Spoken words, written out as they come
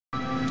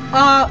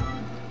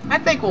I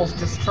think we'll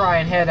just try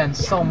and head on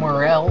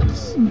somewhere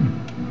else.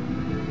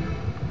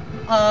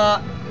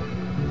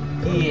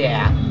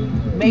 Yeah.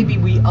 Maybe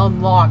we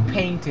unlock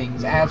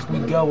paintings as we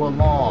go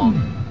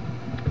along.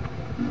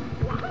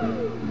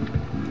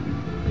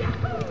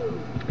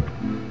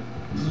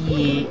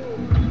 Yeah.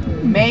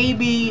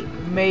 Maybe,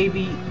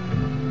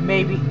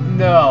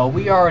 no,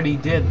 we already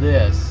did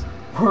this.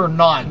 We're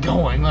not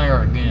going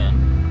there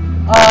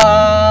again.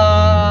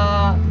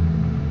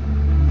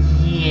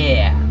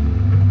 Yeah.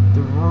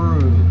 The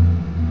room.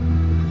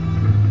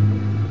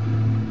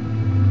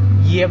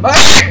 Yeah, but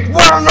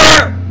what on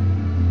there?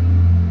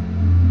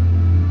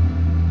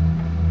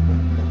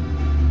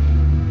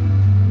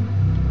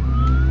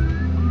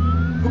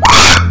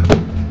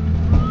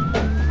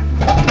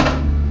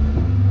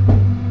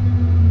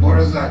 What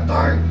is that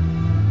thing?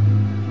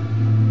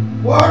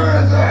 What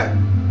is it?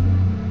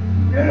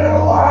 Get it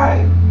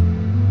away!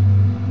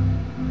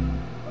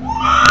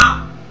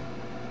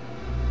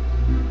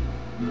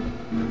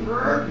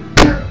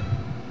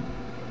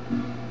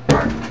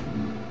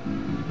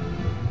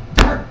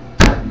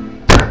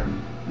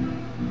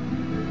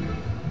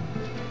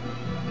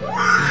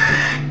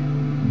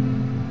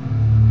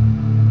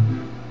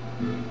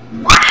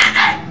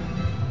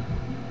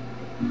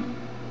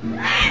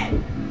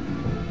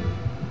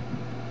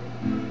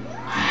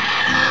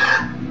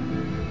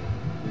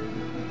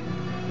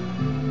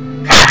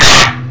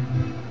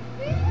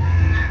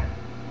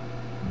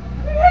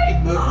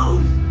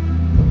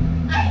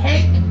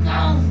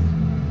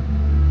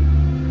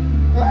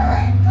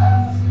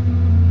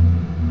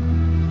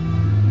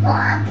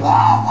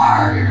 Grandpa, why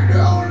are you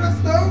doing this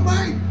to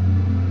me?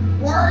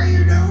 Why are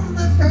you doing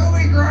this to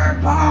me,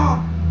 Grandpa?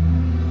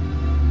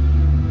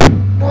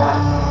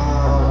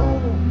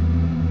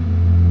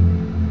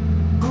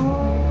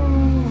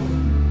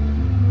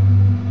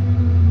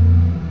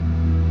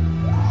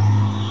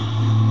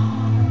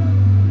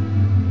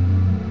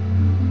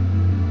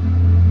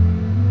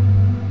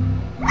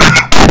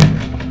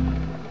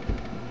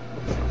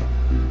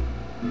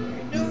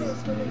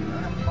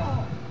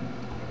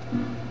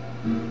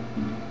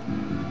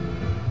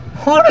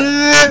 What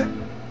is it?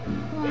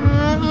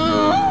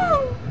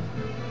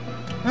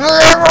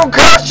 I'm gonna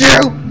catch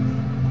you!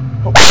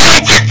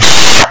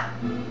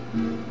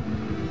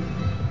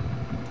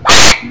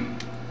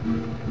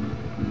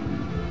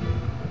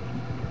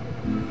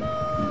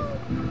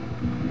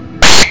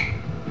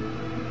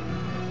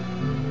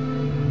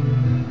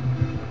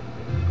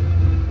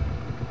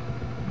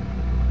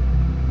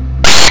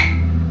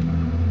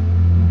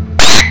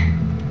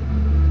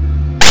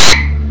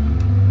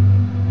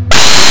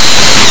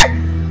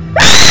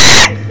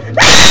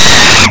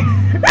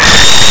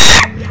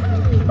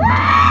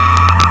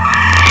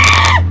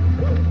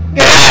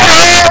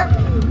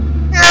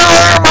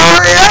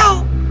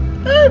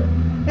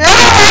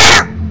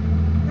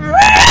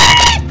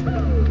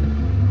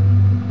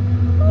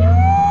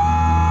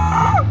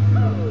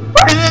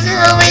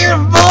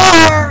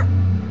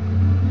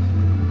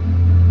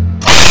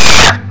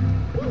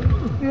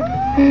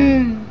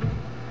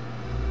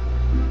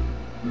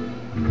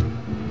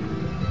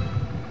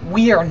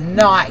 We are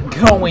not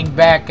going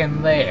back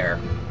in there,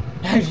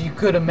 as you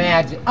could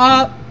imagine.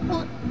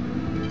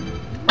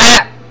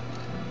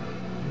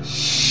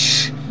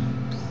 Shh.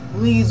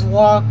 Please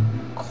walk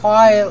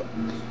quietly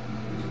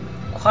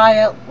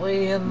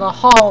in the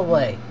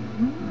hallway.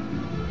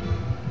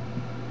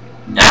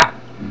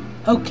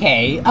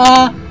 Okay,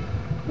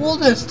 we'll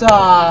just,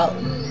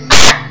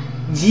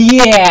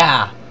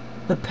 yeah.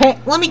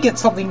 Let me get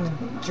something to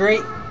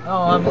drink.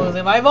 Oh, I'm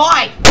losing my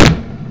voice.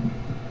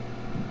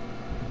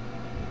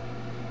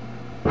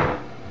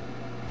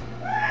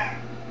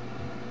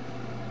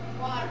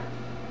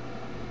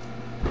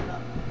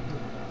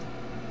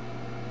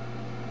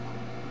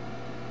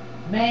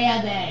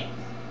 Mayonnaise.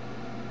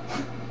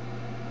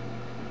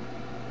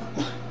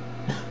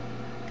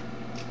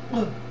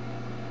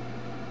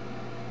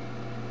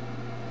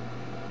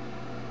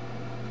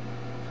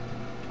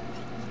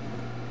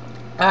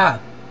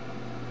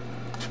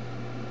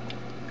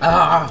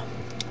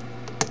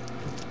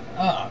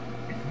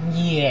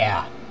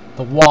 Yeah,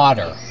 the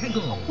water.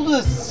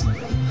 We'll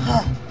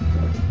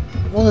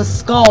just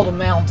scald a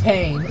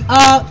mountain.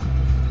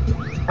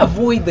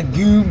 Avoid the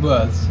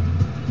Goombas.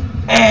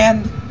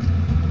 And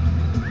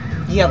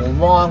yeah, the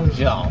long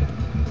jump.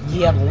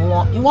 Yeah, the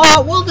long.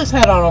 Well, we'll just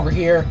head on over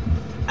here.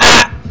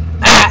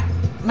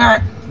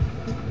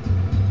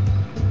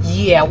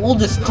 Yeah, we'll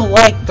just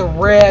collect the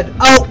red.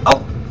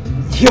 Oh,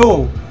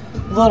 yo,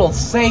 little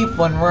safe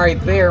one right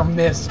there,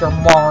 Mr.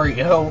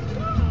 Mario.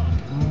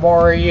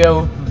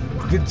 Mario,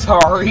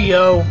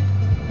 Guitario,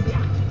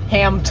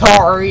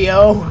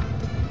 Hamtario.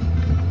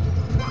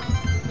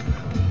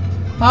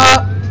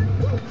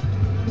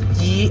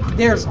 Yeah,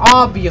 there's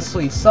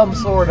obviously some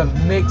sort of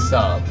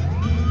mix-up.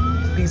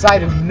 Because I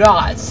do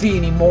not see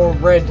any more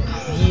red.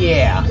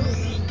 Yeah.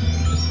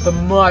 The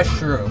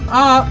mushroom.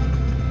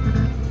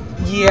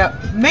 Yeah,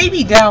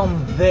 maybe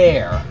down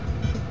there.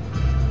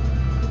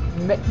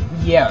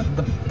 Yeah,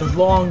 the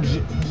long.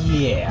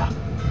 Yeah.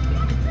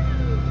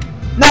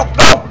 No!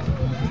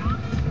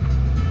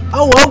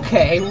 Oh,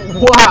 okay.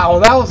 Wow,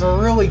 that was a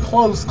really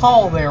close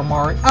call there,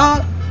 Mark.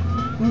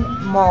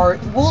 Mark,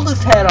 we'll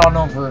just head on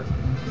over.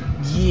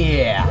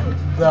 Yeah,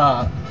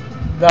 oh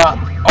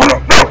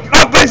no,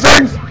 not these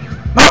things!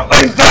 Not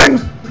these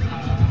things!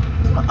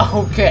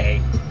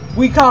 Okay,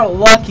 we caught a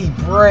lucky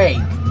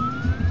break.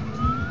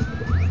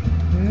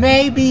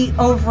 Maybe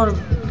over...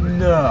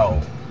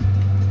 No,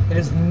 it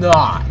is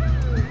not.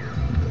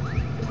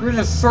 We're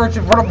just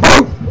searching for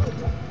the...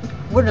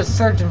 We're just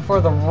searching for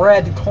the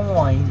red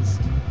coins.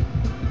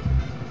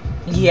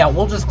 Yeah,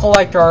 we'll just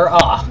collect our,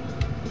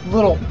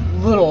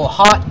 little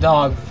hot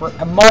dog for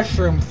a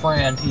mushroom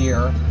friend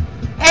here.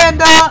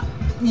 And,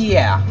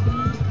 yeah.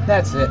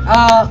 That's it.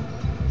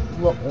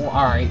 Look,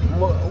 alright.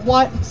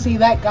 What? See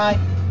that guy?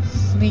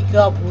 Sneak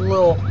up a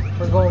little.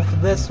 We're going for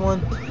this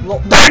one. Little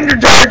danger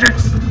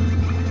targets!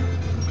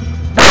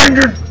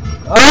 Danger!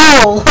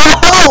 Oh!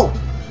 Oh!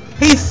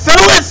 He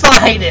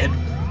suicided!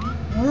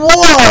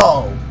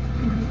 Whoa!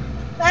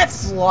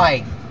 That's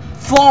like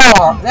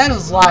far. That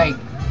is like.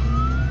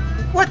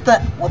 What the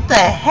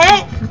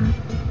heck?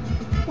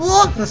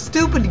 Look, the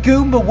stupid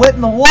Goomba went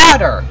in the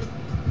water.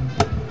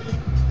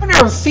 I've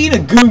never seen a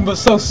Goomba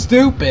so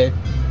stupid.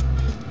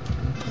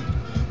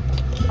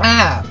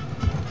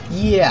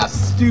 Yeah,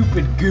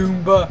 stupid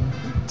Goomba.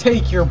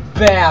 Take your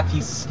bath,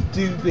 you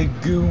stupid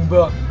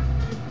Goomba.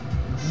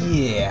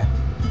 Yeah.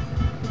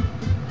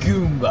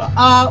 Goomba.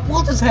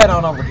 We'll just head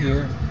on over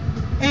here.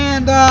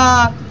 And,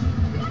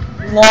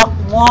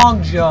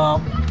 long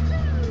jump.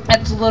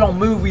 That's a little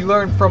move we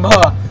learned from,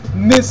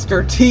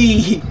 Mr.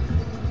 T.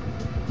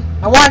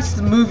 I watched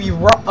the movie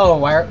Rocky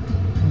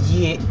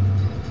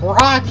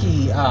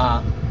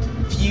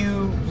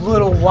few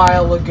little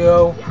while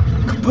ago.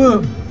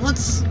 Kaboom!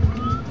 Let's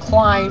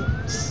climb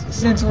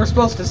since we're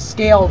supposed to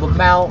scale the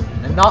mountain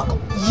and not.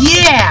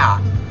 Yeah!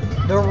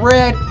 The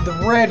red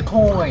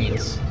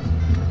coins.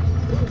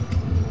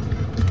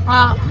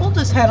 We'll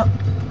just head on.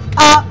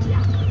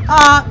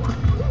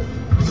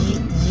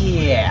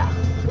 Yeah.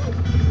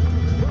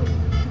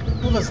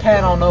 We'll just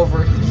head on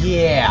over.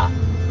 Yeah.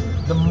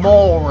 The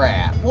mole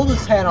rat. We'll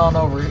just head on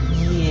over.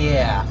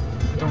 Yeah.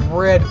 The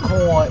red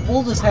coin.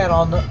 We'll just head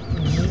on the.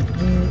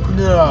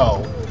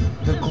 No.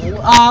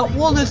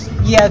 We'll just.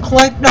 Yeah,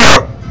 collect.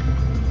 No!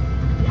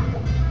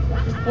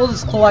 We'll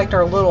just collect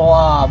our little,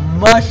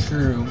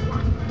 mushroom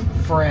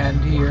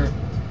friend here.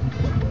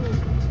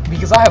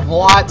 Because I have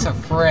lots of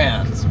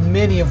friends,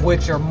 many of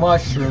which are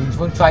mushrooms,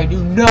 which I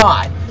do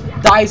not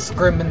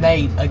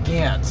discriminate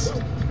against.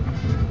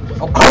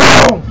 Oh,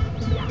 come on!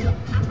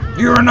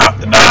 You are not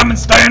the diamond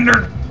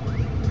standard.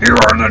 You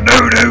are the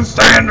doo-doo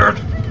standard.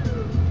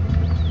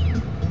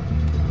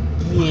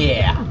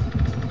 Yeah.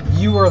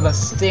 You are the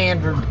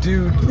standard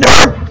dude.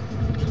 No!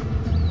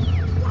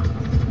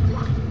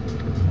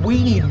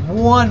 We need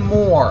one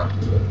more.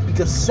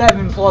 Because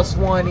 7 plus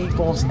 1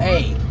 equals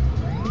 8.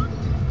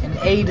 And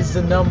 8 is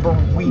the number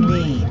we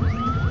need.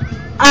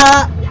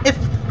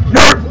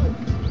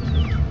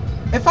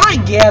 If I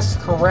guess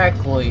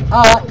correctly,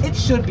 it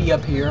should be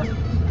up here.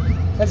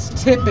 That's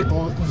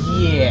typical,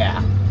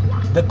 yeah.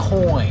 The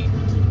coin.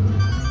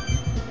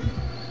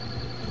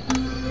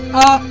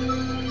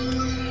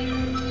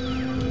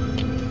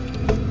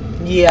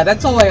 Yeah,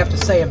 that's all I have to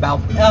say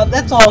about,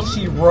 that's all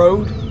she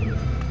wrote.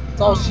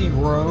 That's all she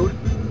wrote.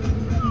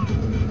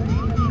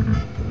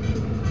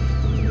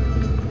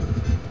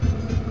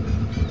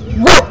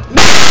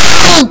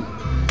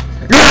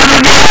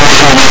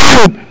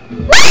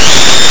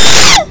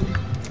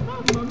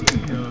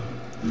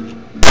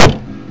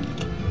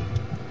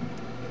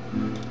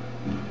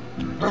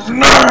 That's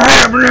not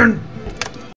happening!